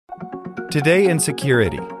Today in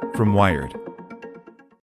Security from Wired.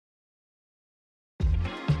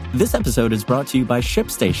 This episode is brought to you by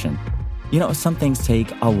ShipStation. You know, some things take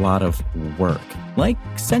a lot of work, like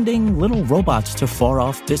sending little robots to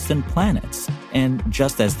far-off distant planets. And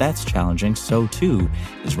just as that's challenging, so too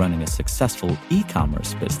is running a successful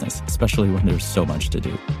e-commerce business, especially when there's so much to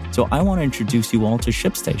do. So I want to introduce you all to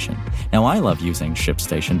ShipStation. Now, I love using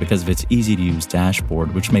ShipStation because of its easy-to-use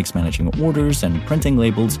dashboard, which makes managing orders and printing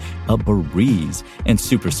labels a breeze and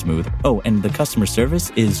super smooth. Oh, and the customer service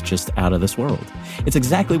is just out of this world. It's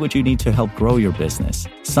exactly what you need to help grow your business.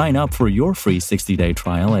 Sign up for your free 60-day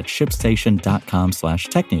trial at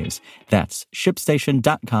shipstation.com/technews. That's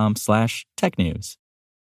shipstation.com/technews.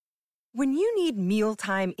 When you need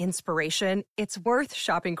mealtime inspiration, it's worth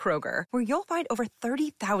shopping Kroger, where you'll find over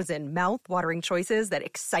 30,000 mouth-watering choices that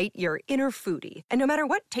excite your inner foodie. And no matter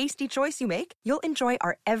what tasty choice you make, you'll enjoy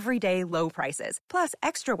our everyday low prices, plus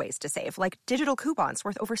extra ways to save, like digital coupons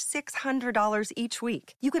worth over $600 each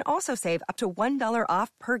week. You can also save up to $1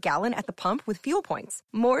 off per gallon at the pump with fuel points.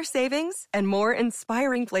 More savings and more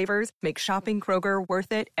inspiring flavors make shopping Kroger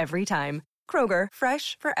worth it every time. Kroger,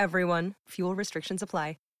 fresh for everyone. Fuel restrictions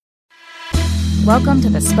apply. Welcome to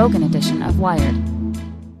the spoken edition of Wired.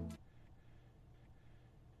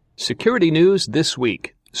 Security news this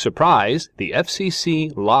week. Surprise, the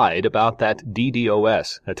FCC lied about that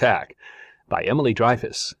DDoS attack. By Emily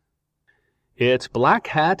Dreyfus. It's Black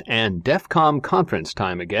Hat and DefCon conference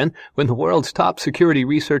time again, when the world's top security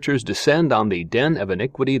researchers descend on the den of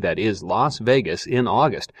iniquity that is Las Vegas in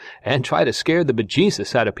August and try to scare the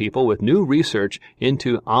bejeezus out of people with new research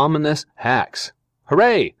into ominous hacks.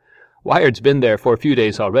 Hooray! Wired's been there for a few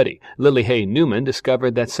days already. Hay Newman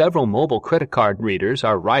discovered that several mobile credit card readers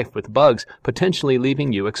are rife with bugs, potentially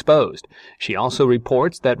leaving you exposed. She also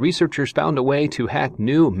reports that researchers found a way to hack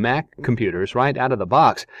new Mac computers right out of the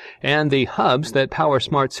box, and the hubs that power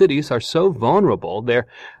smart cities are so vulnerable they're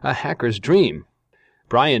a hacker's dream.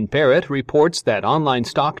 Brian Barrett reports that online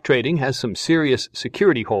stock trading has some serious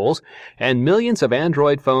security holes, and millions of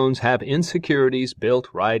Android phones have insecurities built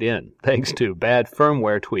right in, thanks to bad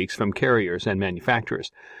firmware tweaks from carriers and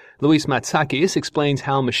manufacturers. Luis Matsakis explains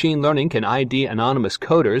how machine learning can ID anonymous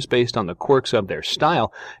coders based on the quirks of their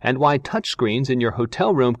style, and why touchscreens in your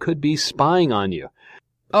hotel room could be spying on you.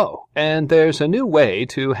 Oh, and there's a new way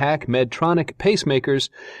to hack Medtronic pacemakers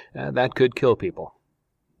that could kill people.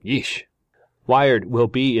 Yeesh. Wired will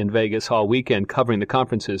be in Vegas all weekend covering the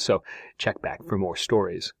conferences, so check back for more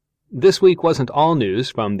stories. This week wasn't all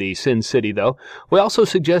news from the Sin City, though. We also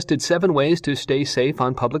suggested 7 ways to stay safe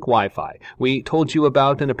on public Wi-Fi. We told you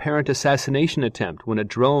about an apparent assassination attempt when a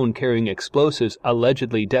drone carrying explosives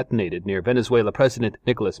allegedly detonated near Venezuela President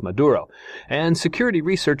Nicolas Maduro. And security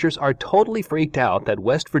researchers are totally freaked out that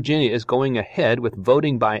West Virginia is going ahead with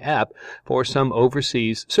voting by app for some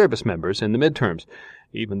overseas service members in the midterms,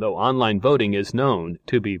 even though online voting is known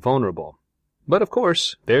to be vulnerable. But of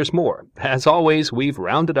course, there's more. As always, we've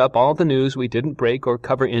rounded up all the news we didn't break or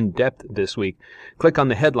cover in depth this week. Click on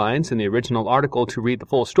the headlines in the original article to read the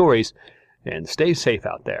full stories, and stay safe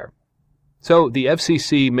out there. So, the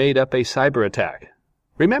FCC made up a cyber attack.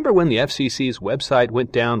 Remember when the FCC's website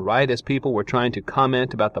went down right as people were trying to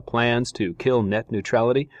comment about the plans to kill net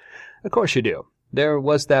neutrality? Of course you do. There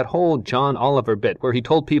was that whole John Oliver bit where he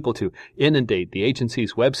told people to inundate the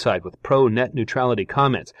agency's website with pro-net neutrality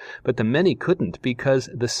comments, but the many couldn't because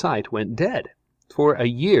the site went dead. For a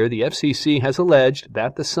year, the FCC has alleged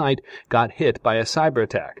that the site got hit by a cyber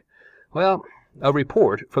attack. Well, a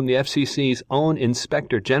report from the FCC's own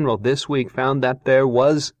Inspector General this week found that there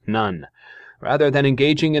was none. Rather than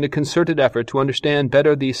engaging in a concerted effort to understand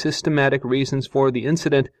better the systematic reasons for the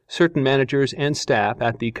incident, certain managers and staff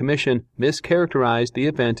at the Commission mischaracterized the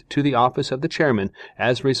event to the office of the chairman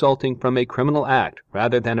as resulting from a criminal act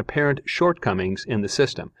rather than apparent shortcomings in the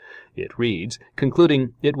system. It reads,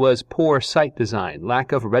 concluding it was poor site design,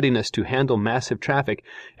 lack of readiness to handle massive traffic,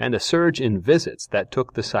 and a surge in visits that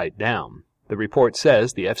took the site down. The report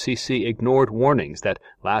says the FCC ignored warnings that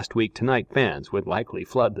last week tonight fans would likely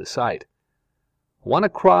flood the site.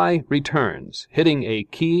 WannaCry returns, hitting a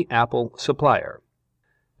key Apple supplier.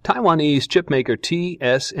 Taiwanese chipmaker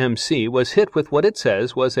TSMC was hit with what it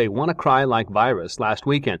says was a WannaCry-like virus last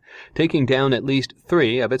weekend, taking down at least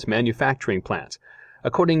 3 of its manufacturing plants.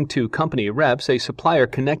 According to company reps, a supplier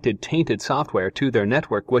connected tainted software to their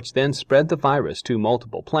network, which then spread the virus to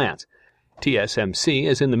multiple plants. TSMC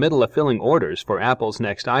is in the middle of filling orders for Apple's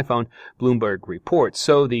next iPhone, Bloomberg reports,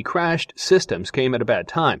 so the crashed systems came at a bad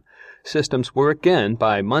time. Systems work again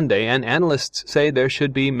by Monday, and analysts say there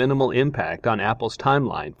should be minimal impact on Apple's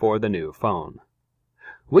timeline for the new phone.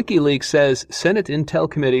 WikiLeaks says Senate Intel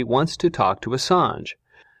Committee wants to talk to Assange.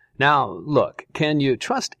 Now, look, can you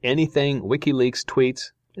trust anything WikiLeaks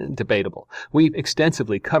tweets? Debatable. We've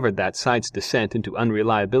extensively covered that site's descent into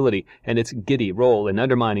unreliability and its giddy role in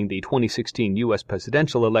undermining the 2016 U.S.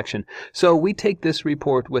 presidential election, so we take this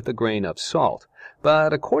report with a grain of salt.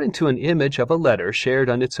 But according to an image of a letter shared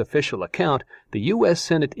on its official account, the U.S.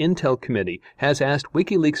 Senate Intel Committee has asked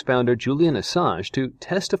WikiLeaks founder Julian Assange to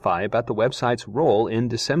testify about the website's role in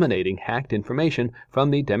disseminating hacked information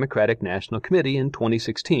from the Democratic National Committee in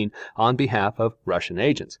 2016 on behalf of Russian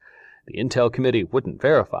agents. The Intel Committee wouldn't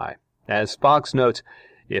verify. As Fox notes,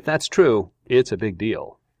 if that's true, it's a big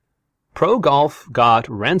deal. Pro Golf got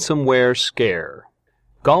ransomware scare.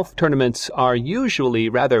 Golf tournaments are usually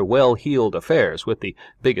rather well-heeled affairs, with the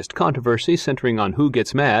biggest controversy centering on who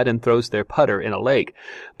gets mad and throws their putter in a lake.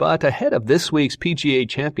 But ahead of this week's PGA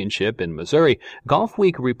Championship in Missouri,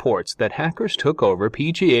 GolfWeek reports that hackers took over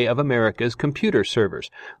PGA of America's computer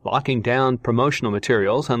servers, locking down promotional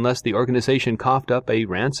materials unless the organization coughed up a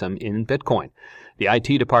ransom in Bitcoin. The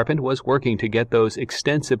IT department was working to get those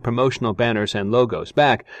extensive promotional banners and logos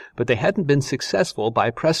back, but they hadn't been successful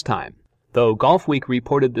by press time. Though GolfWeek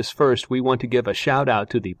reported this first, we want to give a shout-out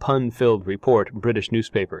to the pun-filled report British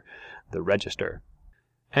newspaper, The Register.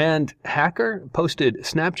 And hacker posted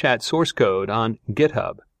Snapchat source code on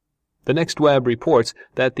GitHub. The Next Web reports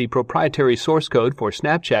that the proprietary source code for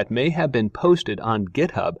Snapchat may have been posted on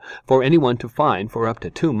GitHub for anyone to find for up to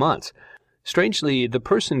 2 months. Strangely, the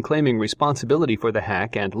person claiming responsibility for the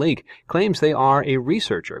hack and leak claims they are a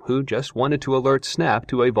researcher who just wanted to alert Snap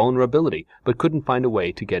to a vulnerability but couldn't find a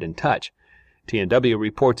way to get in touch. TNW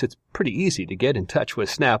reports it's pretty easy to get in touch with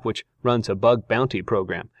Snap, which runs a bug bounty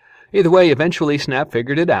program. Either way, eventually Snap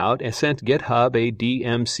figured it out and sent GitHub a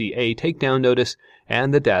DMCA takedown notice,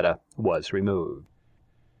 and the data was removed.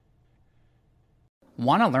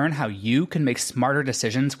 Want to learn how you can make smarter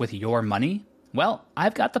decisions with your money? Well,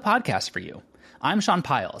 I've got the podcast for you. I'm Sean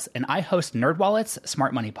Piles, and I host NerdWallet's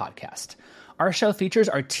Smart Money Podcast. Our show features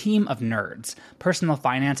our team of nerds, personal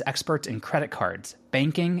finance experts in credit cards,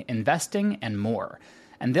 banking, investing, and more.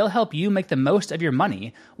 And they'll help you make the most of your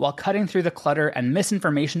money while cutting through the clutter and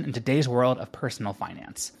misinformation in today's world of personal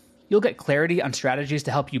finance. You'll get clarity on strategies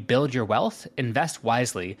to help you build your wealth, invest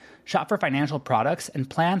wisely, shop for financial products, and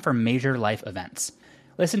plan for major life events.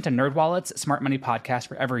 Listen to NerdWallet's Smart Money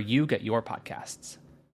Podcast wherever you get your podcasts.